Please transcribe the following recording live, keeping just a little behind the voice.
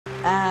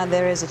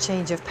There is a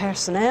change of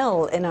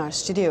personnel in our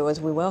studio as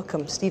we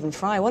welcome Stephen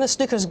Fry, one of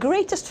snooker's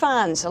greatest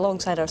fans,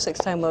 alongside our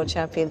six-time world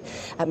champion,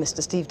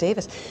 Mr. Steve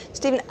Davis.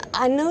 Stephen,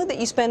 I know that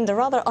you spend a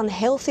rather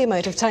unhealthy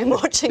amount of time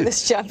watching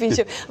this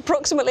championship.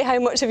 Approximately how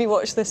much have you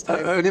watched this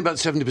time? Only about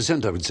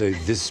 70%, I would say,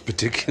 this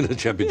particular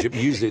championship.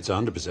 Usually it's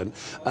 100%.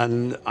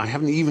 And I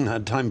haven't even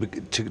had time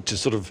to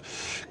sort of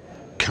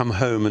come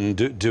home and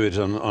do it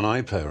on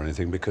iPlayer or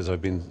anything, because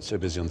I've been so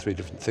busy on 3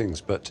 different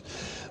things. But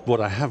what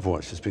I have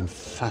watched has been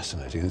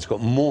fascinating, and it's got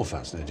more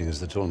fascinating as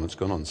the tournament's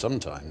gone on.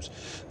 Sometimes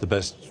the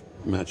best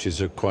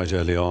matches are quite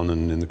early on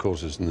and in the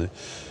quarters, and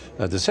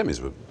the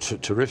semis were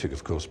terrific,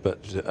 of course,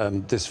 but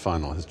this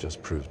final has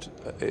just proved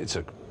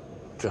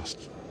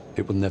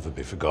it will never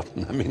be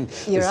forgotten. I mean,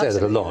 you say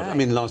that a lot. Right. I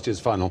mean, last year's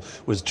final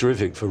was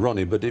terrific for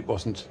Ronnie, but it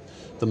wasn't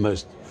the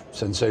most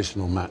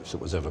sensational match that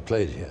was ever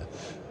played here.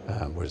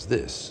 Whereas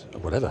this,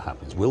 whatever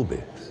happens, will be.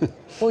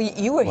 Well,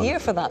 you were here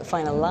for that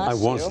final last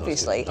year,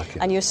 obviously,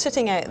 and you're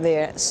sitting out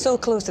there so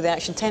close to the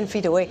action, 10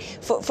 feet away.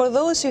 For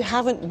those who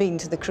haven't been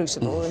to the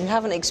Crucible and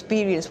haven't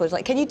experienced what it's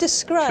like, can you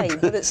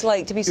describe what it's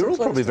like to be so close? You're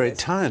all probably very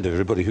tired of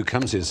everybody who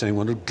comes here saying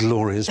what a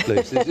glorious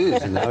place it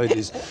is. You know, it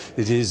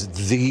is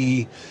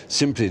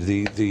simply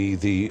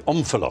the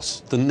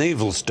omphalos, the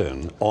navel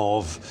stone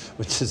of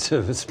which is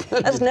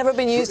has never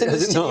been used in the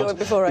studio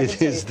before.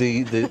 It is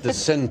the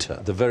centre,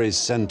 the very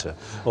centre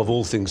of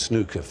all things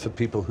snooker for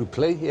people who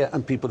play here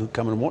and people who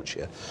come and watch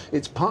here.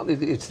 It's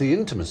the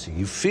intimacy.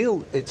 You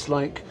feel it's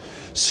like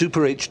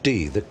Super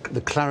HD,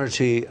 the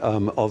clarity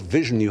of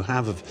vision you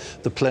have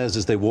of the players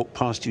as they walk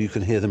past you. You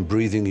can hear them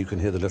breathing, you can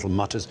hear the little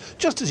mutters,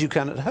 just as you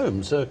can at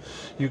home. So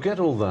you get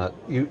all that.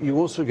 You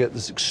also get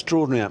this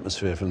extraordinary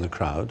atmosphere from the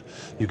crowd.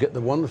 You get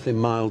the wonderfully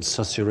mild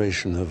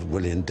susurration of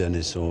Willie and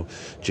Dennis or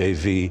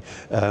JV.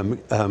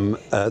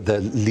 They're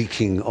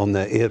leaking on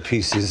their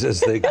earpieces as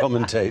they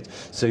commentate.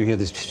 So you hear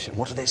this,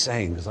 what are they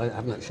saying? Because I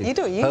haven't actually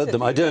heard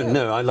them. I don't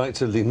know. I like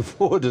to lean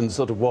forward and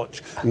sort of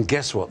watch and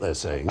guess what they're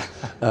saying.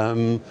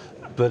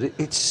 But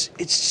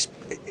it's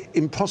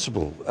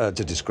impossible to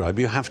describe.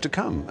 You have to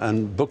come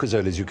and book as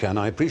early as you can.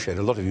 I appreciate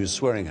a lot of you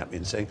swearing at me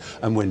and saying,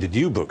 and when did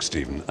you book,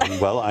 Stephen? And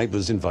well, I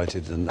was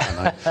invited, and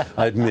I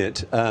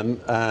admit.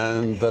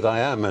 But I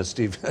am, as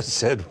Steve has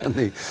said when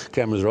the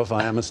cameras are off,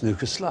 I am a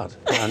snooker slut.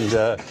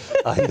 And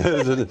I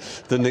know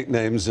the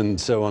nicknames and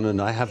so on,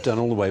 and I have done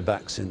all the way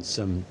back since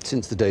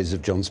the days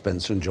of John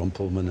Spencer and John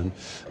Pullman and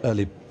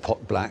early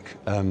Pot Black.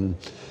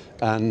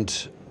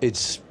 And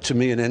it's, to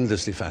me, an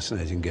endlessly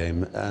fascinating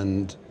game,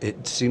 and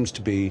it seems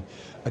to be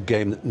a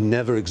game that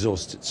never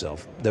exhausts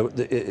itself.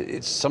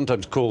 It's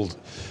sometimes called,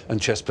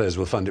 and chess players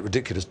will find it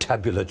ridiculous,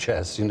 tabular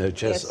chess. You know,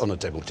 chess on a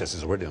table. Chess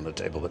is already on a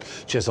table, but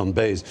chess on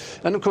bays.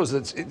 And of course,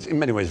 it's in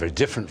many ways very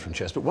different from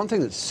chess. But one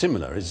thing that's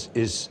similar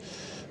is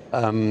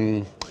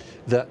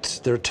that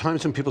there are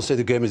times when people say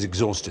the game is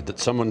exhausted, that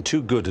someone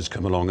too good has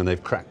come along and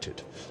they've cracked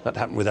it. That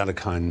happened with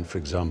Alekhine, for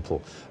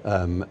example,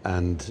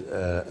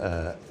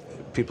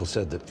 people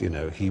said that, you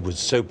know, he was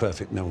so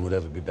perfect no one would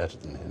ever be better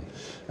than him.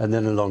 And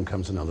then along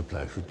comes another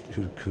player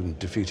who can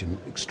defeat him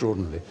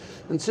extraordinarily.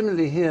 And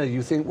similarly here,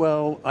 you think,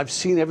 well, I've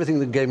seen everything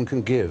the game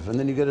can give. And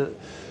then you get an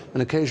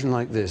occasion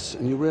like this,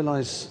 and you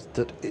realise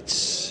that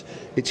it's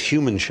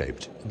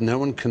human-shaped. No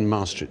one can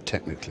master it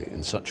technically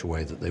in such a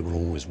way that they will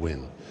always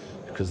win,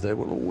 because there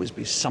will always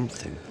be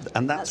something,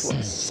 and that's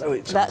what's so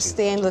exciting. That's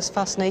the endless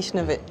fascination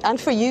of it. And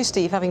for you,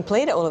 Steve, having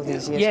played it all of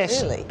these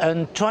years, really.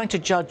 And trying to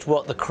judge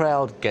what the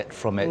crowd get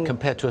from it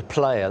compared to a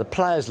player. The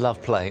players love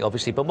playing,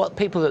 obviously, but what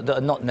people that are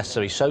not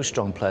necessarily so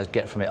strong players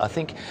get from it, I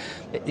think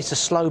it's a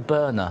slow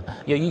burner.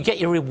 You get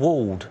your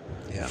reward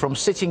from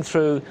sitting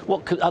through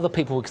what other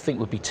people would think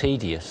would be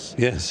tedious.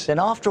 Yes. Then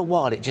after a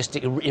while, it just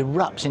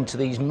erupts into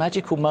these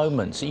magical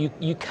moments.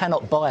 You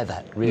cannot buy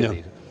that,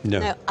 really. No.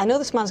 Now, I know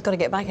this man's got to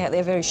get back out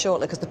there very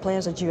shortly because the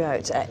players are due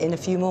out in a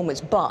few moments,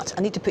 but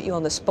I need to put you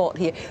on the spot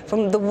here.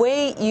 From the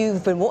way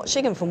you've been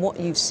watching and from what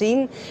you've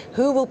seen,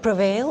 who will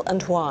prevail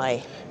and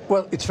why?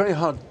 Well, it's very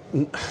hard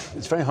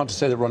to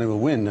say that Ronnie will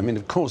win. I mean,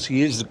 of course,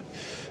 he is,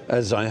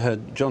 as I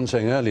heard John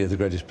saying earlier, the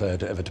greatest player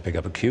ever to pick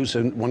up a cue,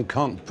 so one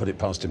can't put it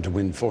past him to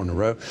win 4 in a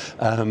row,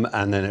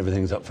 and then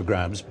everything's up for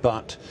grabs.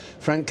 But,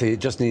 frankly, it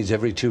just needs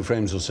every 2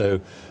 frames or so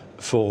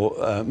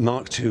for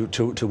Mark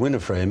to win a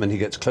frame, and he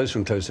gets closer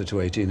and closer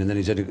to 18, and then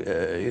he's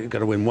got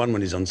to win 1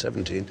 when he's on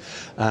 17,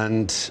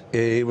 and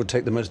it would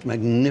take the most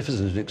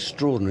magnificent and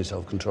extraordinary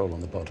self-control on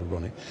the part of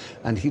Ronnie,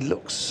 and he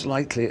looks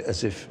slightly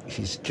as if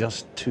he's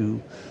just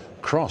too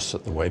cross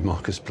at the way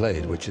Marcus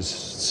played, which is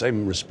the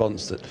same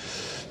response that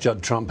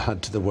Judd Trump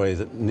had to the way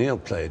that Neil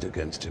played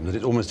against him, that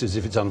it's almost as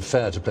if it's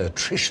unfair to play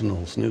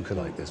attritional snooker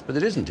like this. But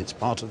it isn't, it's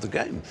part of the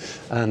game.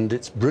 And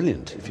it's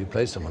brilliant if you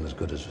play someone as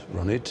good as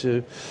Ronnie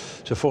to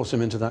force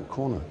him into that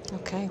corner.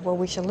 OK, well,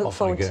 we shall look Off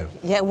forward I go.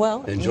 to... Yeah,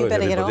 well, enjoy you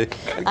better everybody.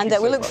 Get on.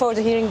 And we look forward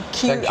to hearing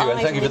Q&A. Thank you,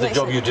 and thank you for the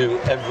job you do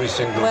every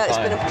single time. Well, it's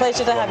been a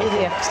pleasure to have you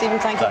here. Stephen,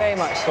 thank you very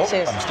much.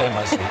 Cheers. I'm staying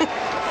my seat.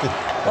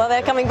 Well,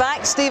 they're coming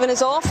back. Stephen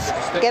is off.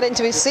 Get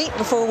into his seat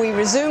before we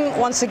resume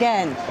once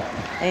again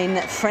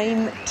in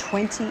frame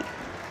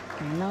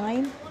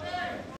 29.